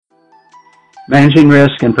Managing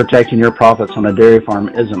risk and protecting your profits on a dairy farm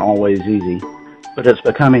isn't always easy, but it's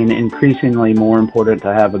becoming increasingly more important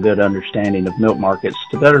to have a good understanding of milk markets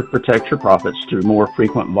to better protect your profits through more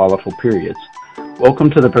frequent volatile periods.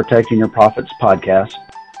 Welcome to the Protecting Your Profits podcast,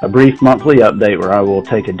 a brief monthly update where I will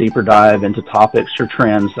take a deeper dive into topics or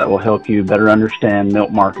trends that will help you better understand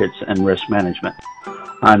milk markets and risk management.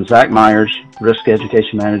 I'm Zach Myers, Risk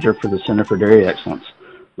Education Manager for the Center for Dairy Excellence.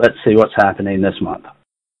 Let's see what's happening this month.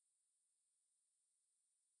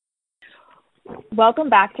 Welcome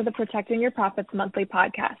back to the Protecting Your Profits monthly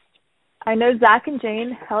podcast. I know Zach and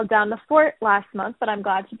Jane held down the fort last month, but I'm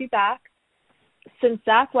glad to be back. Since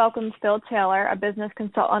Zach welcomed Phil Taylor, a business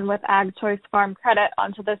consultant with Ag Choice Farm Credit,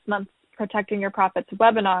 onto this month's Protecting Your Profits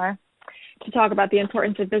webinar to talk about the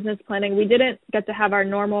importance of business planning, we didn't get to have our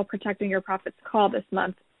normal Protecting Your Profits call this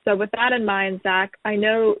month. So with that in mind, Zach, I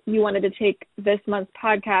know you wanted to take this month's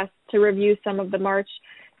podcast to review some of the March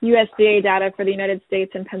USDA data for the United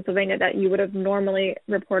States and Pennsylvania that you would have normally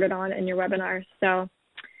reported on in your webinars. So,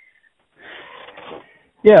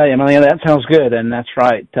 yeah, Emily, that sounds good, and that's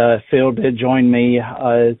right. Phil did join me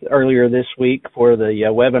earlier this week for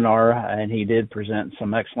the webinar, and he did present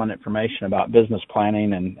some excellent information about business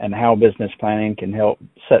planning and how business planning can help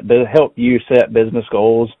you set business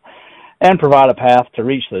goals and provide a path to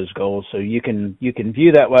reach those goals. So you can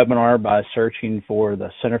view that webinar by searching for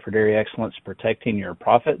the Center for Dairy Excellence Protecting Your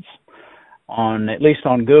Profits at least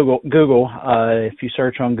on Google. If you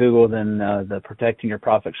search on Google, then the Protecting Your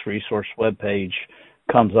Profits resource webpage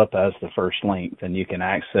comes up as the first link, and you can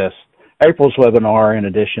access April's webinar in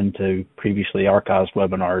addition to previously archived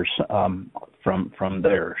webinars from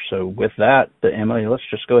there. So with that, Emily, let's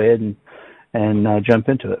just go ahead and jump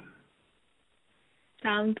into it.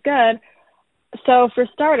 Sounds good. So for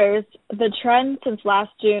starters, the trend since last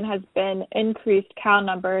June has been increased cow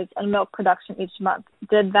numbers and milk production each month.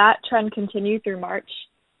 Did that trend continue through March?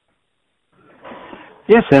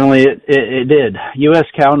 Yes, Emily, it did. U.S.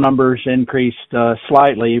 cow numbers increased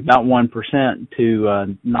slightly, about 1%,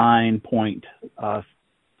 to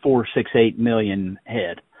 9.468 million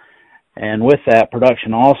head. And with that,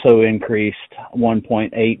 production also increased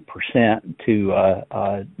 1.8% to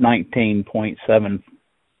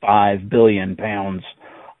 19.75 billion pounds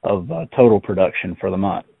of total production for the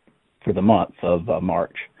month of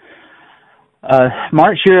March.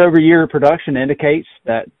 March year-over-year production indicates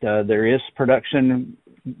that there is production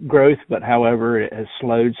growth, but however, it has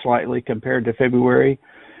slowed slightly compared to February,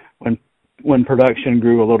 when production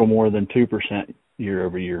grew a little more than 2%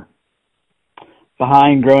 year-over-year.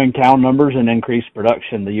 Behind growing cow numbers and increased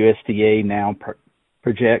production, the USDA now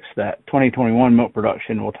projects that 2021 milk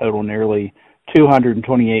production will total nearly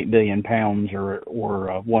 228 billion pounds, or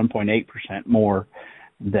 1.8% more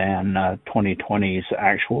than 2020's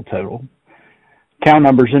actual total. Cow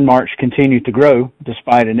numbers in March continued to grow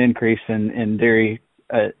despite an increase in dairy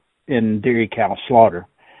cow slaughter.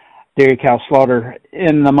 Dairy cow slaughter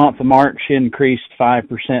in the month of March increased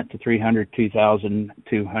 5% to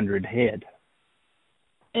 302,200 head.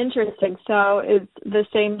 Interesting. So is the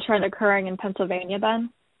same trend occurring in Pennsylvania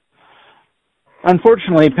then?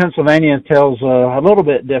 Unfortunately, Pennsylvania tells a little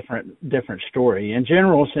bit different story. In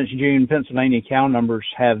general, since June, Pennsylvania cow numbers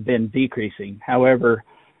have been decreasing. However,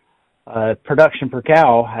 production per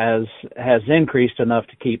cow has increased enough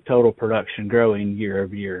to keep total production growing year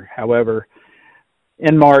over year. However,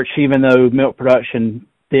 in March, even though milk production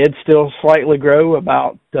did still slightly grow,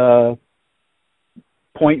 about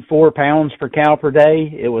 0.4 pounds per cow per day,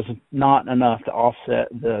 it was not enough to offset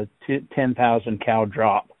the 10,000 cow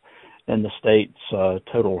drop in the state's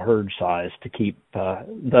total herd size to keep.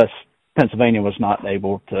 Thus, Pennsylvania was not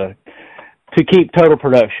able to keep total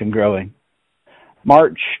production growing.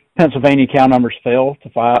 March Pennsylvania cow numbers fell to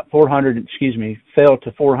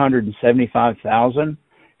 475,000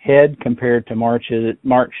 head compared to March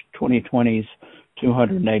 2020's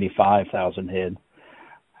 285,000 head.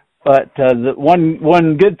 But the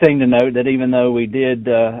one good thing to note that even though we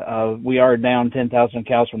are down 10,000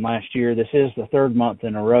 cows from last year, this is the third month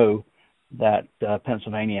in a row that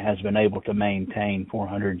Pennsylvania has been able to maintain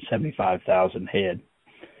 475,000 head.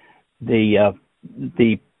 The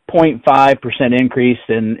 0.5% increase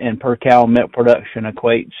in per cow milk production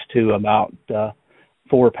equates to about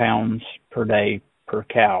 4 pounds per day per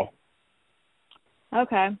cow.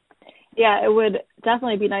 Okay. Yeah, it would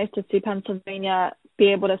definitely be nice to see Pennsylvania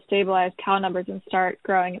be able to stabilize cow numbers and start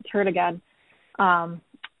growing its herd again.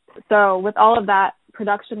 So with all of that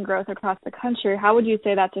production growth across the country, how would you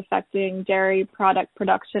say that's affecting dairy product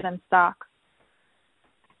production and stocks?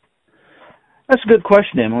 That's a good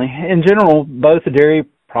question, Emily. In general, both the dairy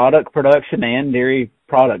product production and dairy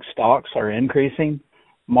product stocks are increasing.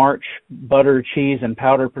 March butter, cheese, and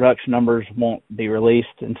powder production numbers won't be released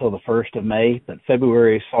until the 1st of May, but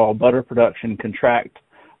February saw butter production contract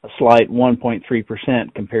a slight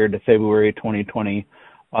 1.3% compared to February 2020,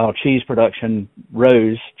 while cheese production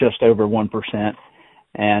rose just over 1%,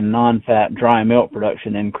 and non-fat dry milk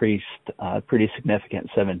production increased pretty significant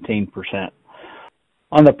 17%.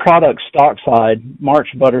 On the product stock side, March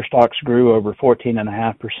butter stocks grew over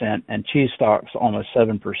 14.5%, and cheese stocks almost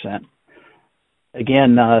 7%.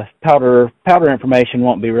 Again, powder information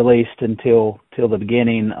won't be released until the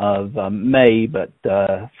beginning of May, but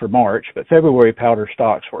for March. But February powder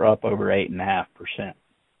stocks were up over 8.5%.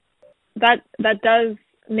 That does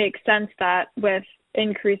make sense that with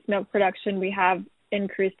increased milk production, we have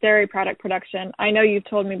increased dairy product production. I know you've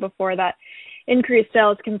told me before that increased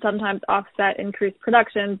sales can sometimes offset increased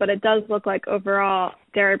production, but it does look like overall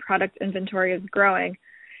dairy product inventory is growing.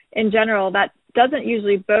 In general, that doesn't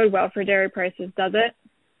usually bode well for dairy prices, does it?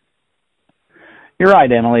 You're right,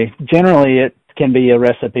 Emily. Generally, it can be a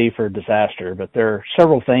recipe for disaster, but there are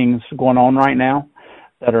several things going on right now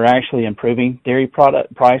that are actually improving dairy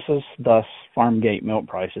product prices, thus farm gate milk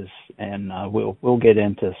prices, and we'll get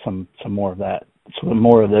into some more of that, some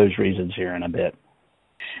more of those reasons here in a bit.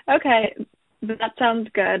 Okay, that sounds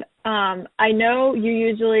good. I know you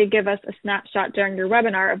usually give us a snapshot during your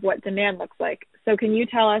webinar of what demand looks like. So can you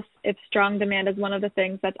tell us if strong demand is one of the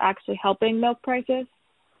things that's actually helping milk prices?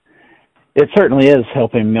 It certainly is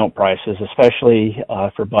helping milk prices, especially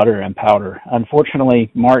for butter and powder. Unfortunately,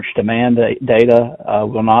 March demand data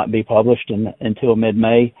will not be published until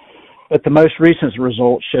mid-May, but the most recent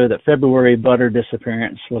results show that February butter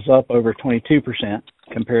disappearance was up over 22%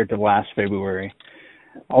 compared to last February.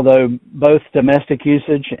 Although both domestic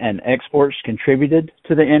usage and exports contributed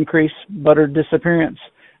to the increased butter disappearance,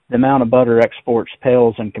 the amount of butter exports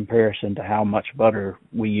pales in comparison to how much butter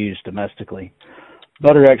we use domestically.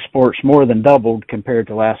 Butter exports more than doubled compared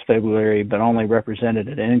to last February, but only represented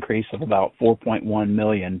an increase of about 4.1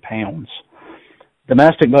 million pounds.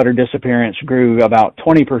 Domestic butter disappearance grew about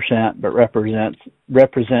 20%, but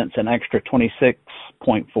represents an extra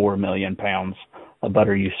 26.4 million pounds of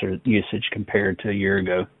butter usage compared to a year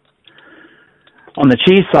ago. On the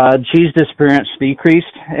cheese side, cheese disappearance decreased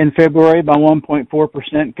in February by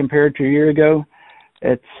 1.4% compared to a year ago.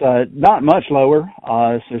 It's not much lower,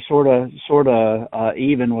 so sort of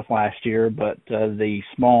even with last year, but the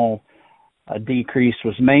small decrease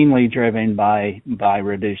was mainly driven by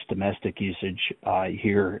reduced domestic usage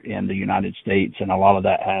here in the United States, and a lot of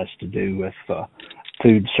that has to do with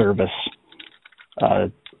food service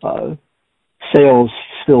sales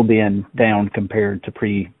still being down compared to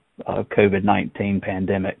pre-COVID-19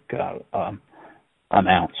 pandemic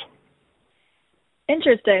amounts.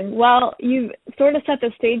 Interesting. Well, you've sort of set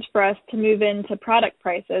the stage for us to move into product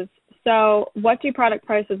prices. So what do product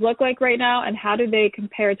prices look like right now, and how do they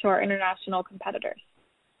compare to our international competitors?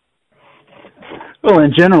 Well,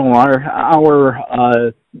 in general,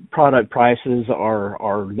 our product prices are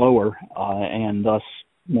lower and thus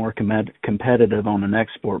more competitive on an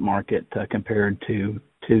export market compared to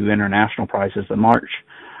international prices in March.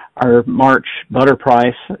 Our March butter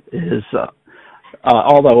price is,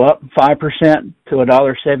 although up 5% to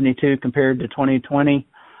 $1.72 compared to 2020,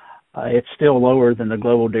 it's still lower than the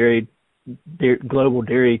global dairy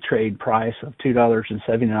trade price of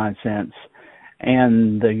 $2.79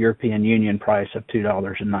 and the European Union price of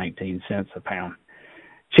 $2.19 a pound.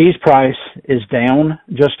 Cheese price is down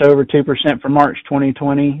just over 2% for March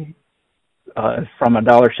 2020, from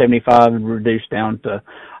 $1.75 reduced down to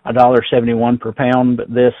 $1.71 per pound, but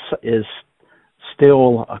this is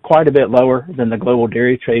still quite a bit lower than the global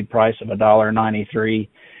dairy trade price of $1.93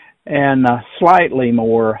 and slightly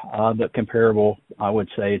more, but comparable, I would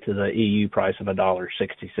say, to the EU price of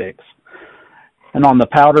 $1.66. And on the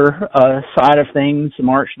powder side of things, the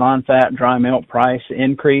March non-fat dry milk price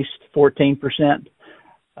increased 14%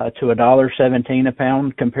 to $1.17 a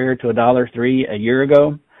pound compared to $1.03 a year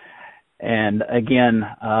ago. And again,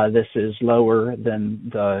 this is lower than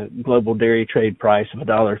the global dairy trade price of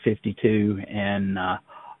 $1.52 and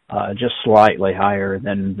just slightly higher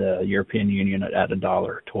than the European Union at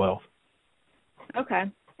 $1.12. Okay.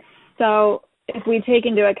 So if we take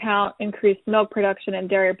into account increased milk production and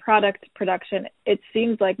dairy product production, it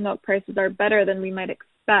seems like milk prices are better than we might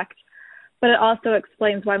expect. But it also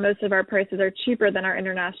explains why most of our prices are cheaper than our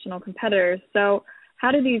international competitors. So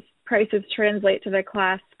how do these prices translate to the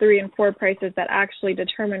class 3 and 4 prices that actually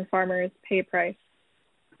determine farmers' pay price?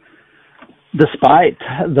 Despite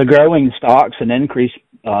the growing stocks and increased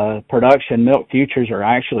production, milk futures are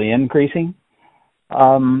actually increasing.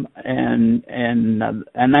 And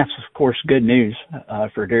that's of course good news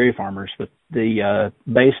for dairy farmers. But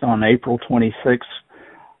based on April 26th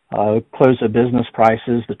close of business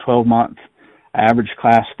prices, the 12-month average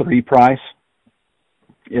Class 3 price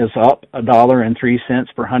is up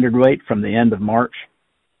 $1.03 per hundredweight from the end of March,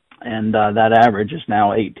 and that average is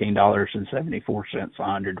now $18.74 a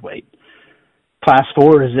hundredweight. Class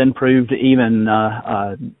 4 has improved even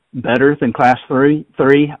better than Class 3.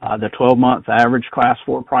 The 12-month average Class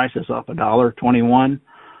 4 price is up $1.21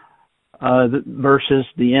 versus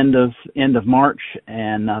the end of March,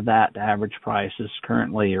 and that average price is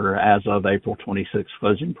currently, or as of April 26th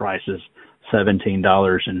closing prices,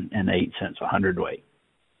 $17.08 a hundredweight.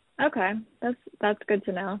 Okay, that's good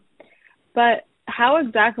to know. But how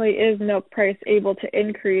exactly is milk price able to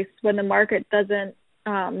increase when the market doesn't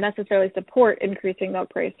necessarily support increasing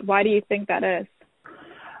milk price? Why do you think that is?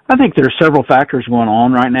 I think there are several factors going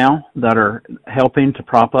on right now that are helping to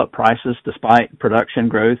prop up prices despite production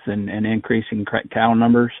growth and increasing cow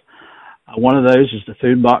numbers. One of those is the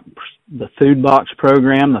food box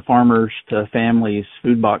program, the Farmers to Families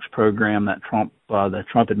food box program that the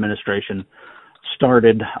Trump administration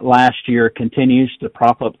started last year, continues to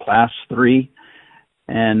prop up Class 3.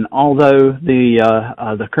 And although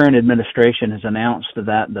the current administration has announced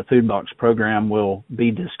that the food box program will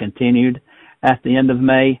be discontinued at the end of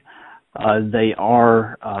May, they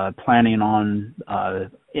are planning on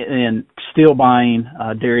and still buying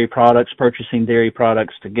dairy products, purchasing dairy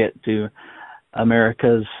products to get to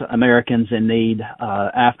Americans in need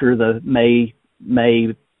after the May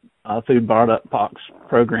food box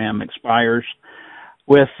program expires,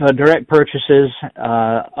 with direct purchases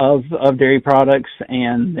of dairy products,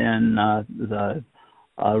 and then the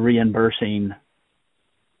reimbursing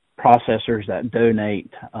processors that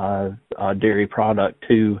donate dairy product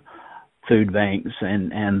to food banks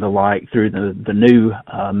and the like through the new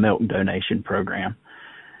milk donation program.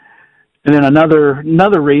 And then another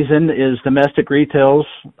reason is domestic retail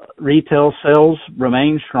sales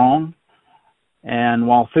remain strong, and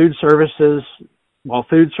while food service sales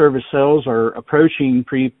are approaching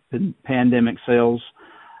pre-pandemic sales,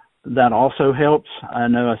 that also helps. I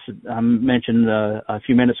know I mentioned a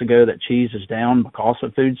few minutes ago that cheese is down because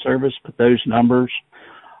of food service, but those numbers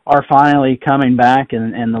are finally coming back,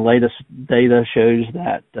 and the latest data shows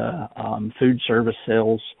that food service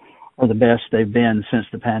sales are the best they've been since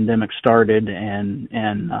the pandemic started,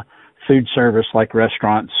 and food service like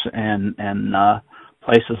restaurants and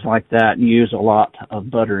places like that use a lot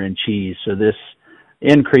of butter and cheese. So this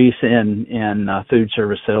increase in food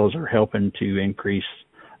service sales are helping to increase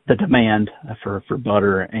the demand for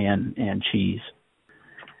butter and cheese.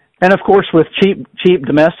 And of course, with cheap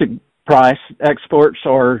domestic price, exports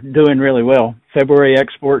are doing really well. February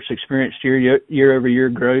exports experienced year-over-year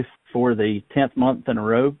growth for the 10th month in a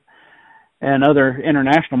row, and other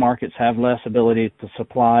international markets have less ability to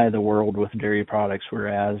supply the world with dairy products,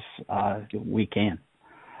 whereas we can.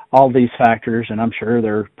 All these factors, and I'm sure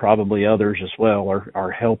there are probably others as well,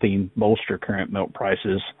 are helping bolster current milk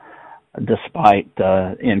prices despite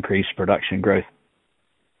increased production growth.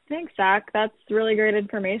 Thanks, Zach. That's really great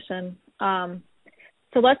information.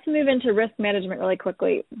 So let's move into risk management really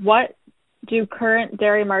quickly. What do current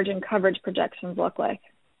dairy margin coverage projections look like?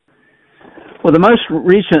 Well, the most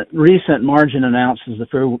recent margin announced is the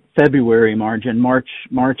February margin.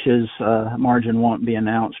 March's margin won't be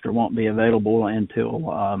announced or won't be available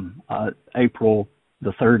until April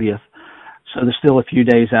the 30th. So there's still a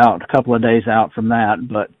couple of days out from that.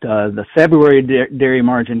 But the February dairy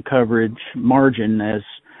margin coverage margin, as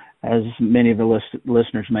many of the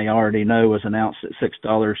listeners may already know, was announced at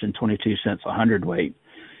 $6.22 a hundredweight,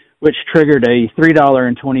 which triggered a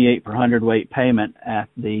 $3.28 per hundredweight payment at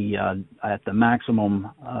the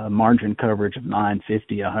maximum margin coverage of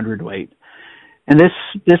 $9.50 a hundredweight. And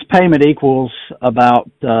this payment equals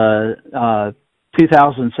about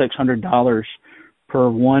 $2,600 per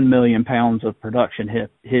 1 million pounds of production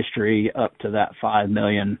history, up to that 5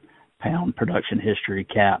 million pound production history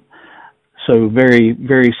cap. So very,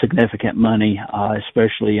 very significant money,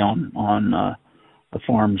 especially on the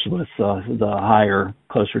farms with the higher,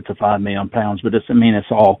 closer to 5 million pounds. But it's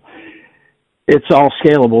all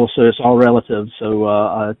scalable, so it's all relative. So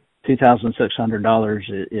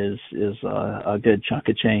 $2,600 is a good chunk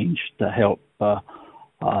of change to help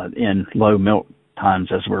in low milk times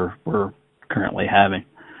as we're currently having.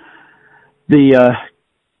 The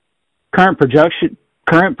current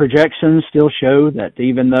projections still show that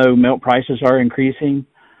even though milk prices are increasing,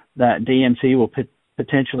 that DMC will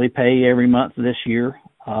potentially pay every month this year.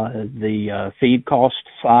 The feed cost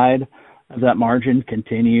side of that margin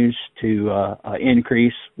continues to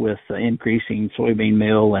increase with increasing soybean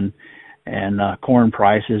meal and corn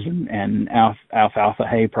prices and alfalfa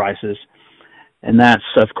hay prices. And that's,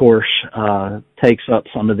 of course, takes up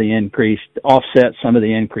offsets some of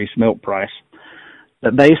the increased milk price.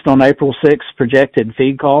 But based on April 6th projected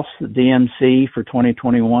feed costs, the DMC for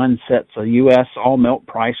 2021 sets a U.S. all milk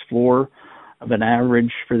price floor of an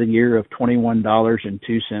average for the year of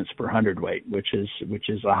 $21.02 per hundredweight, which is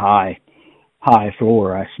a high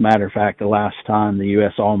floor. As a matter of fact, the last time the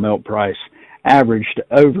U.S. all milk price averaged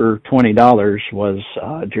over $20 was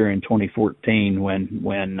during 2014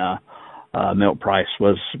 when milk price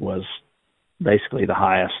was basically the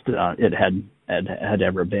highest it had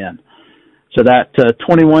ever been. So that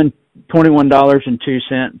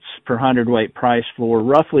 $21.02 per hundredweight price floor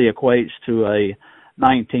roughly equates to a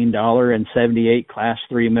 $19.78 Class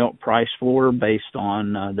 3 milk price floor based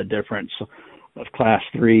on the difference of Class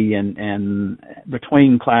 3 and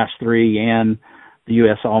between Class 3 and the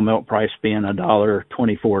U.S. all milk price being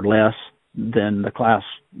 $1.24 less than the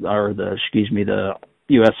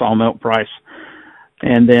U.S. all milk price.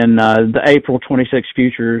 And then the April 26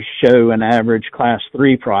 futures show an average Class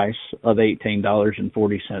 3 price of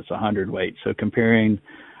 $18.40 a hundredweight. So comparing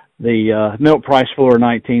the milk price floor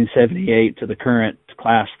 1978 to the current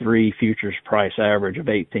Class 3 futures price average of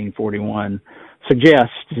 $18.41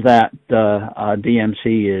 suggests that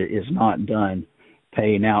DMC is not done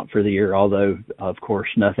paying out for the year, although, of course,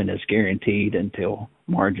 nothing is guaranteed until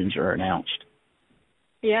margins are announced.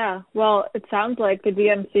 Yeah, well, it sounds like the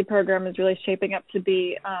DMC program is really shaping up to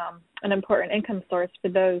be an important income source for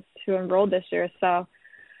those who enrolled this year, so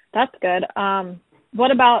that's good.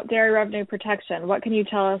 What about dairy revenue protection? What can you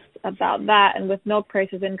tell us about that? And with milk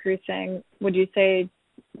prices increasing, would you say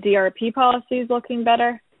DRP policy is looking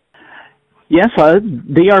better? Yes,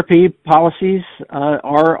 DRP policies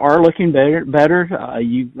are looking better.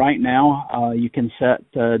 Right now you can set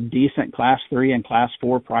decent Class 3 and Class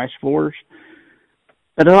 4 price floors.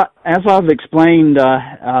 But as I've explained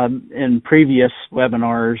in previous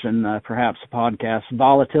webinars and perhaps a podcast,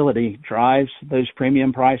 volatility drives those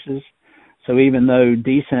premium prices. So even though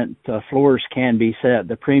decent floors can be set,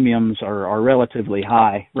 the premiums are relatively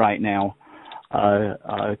high right now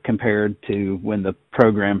compared to when the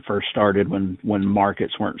program first started, when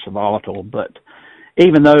markets weren't so volatile. But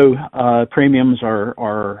even though premiums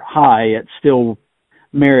are high, it still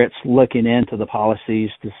merits looking into the policies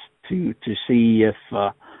to see if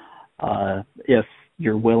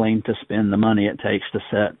you're willing to spend the money it takes to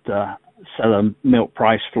set a milk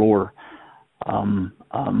price floor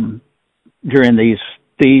during these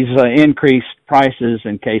increased prices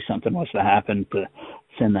in case something was to happen to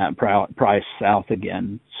send that price south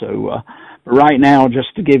again. So right now,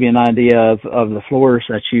 just to give you an idea of the floors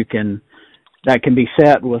that can be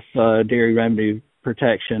set with dairy revenue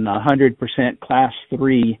protection, 100% Class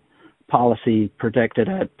 3 policy protected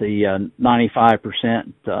at the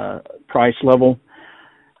 95% price level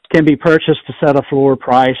can be purchased to set a floor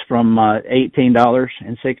price from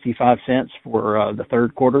 $18.65 for the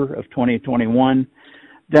third quarter of 2021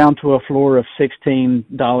 down to a floor of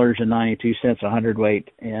 $16.92 a hundredweight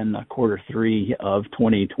in quarter 3 of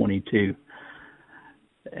 2022.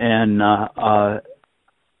 And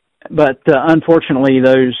but unfortunately,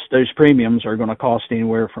 those premiums are going to cost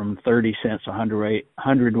anywhere from 30 cents a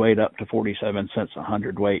hundredweight up to 47 cents a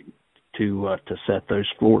hundredweight to set those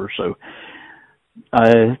floors. So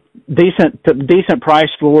decent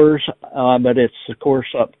price floors, but it's of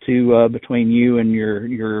course up to between you and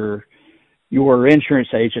your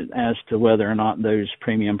insurance agent as to whether or not those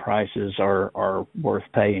premium prices are worth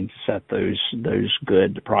paying to set those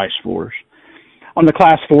good price floors. On the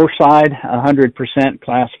Class 4 side, 100%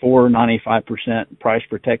 Class 4, 95% price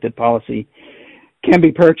protected policy can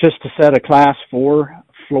be purchased to set a Class 4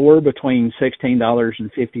 floor between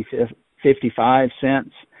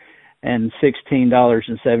 $16.55 and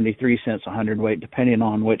 $16.73 a hundredweight, depending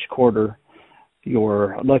on which quarter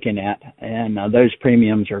you're looking at. And those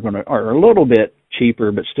premiums are a little bit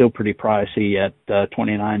cheaper, but still pretty pricey at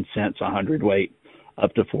 29 cents a hundredweight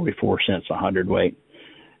up to 44 cents a hundredweight.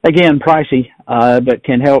 Again, pricey, but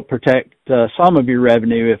can help protect some of your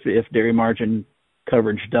revenue if dairy margin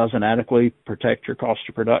coverage doesn't adequately protect your cost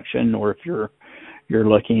of production, or if you're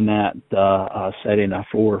looking at setting a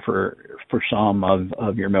floor for some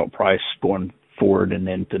of your milk price going forward and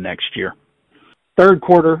into next year. Third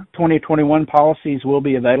quarter 2021 policies will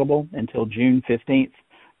be available until June 15th,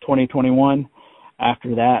 2021.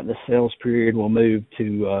 After that, the sales period will move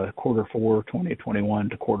to quarter 4 2021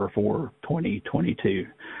 to quarter 4 2022.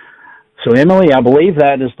 So, Emily, I believe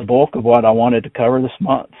that is the bulk of what I wanted to cover this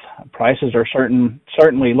month. Prices are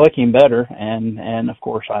certainly looking better, and of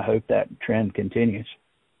course, I hope that trend continues.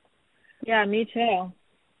 Yeah, me too.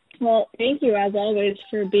 Well, thank you, as always,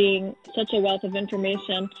 for being such a wealth of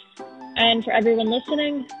information. And for everyone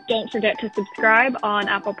listening, don't forget to subscribe on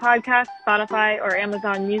Apple Podcasts, Spotify, or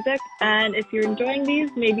Amazon Music. And if you're enjoying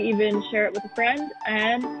these, maybe even share it with a friend.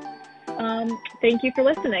 And thank you for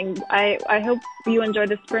listening. I hope you enjoy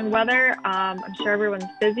the spring weather. I'm sure everyone's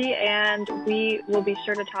busy, and we will be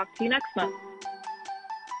sure to talk to you next month.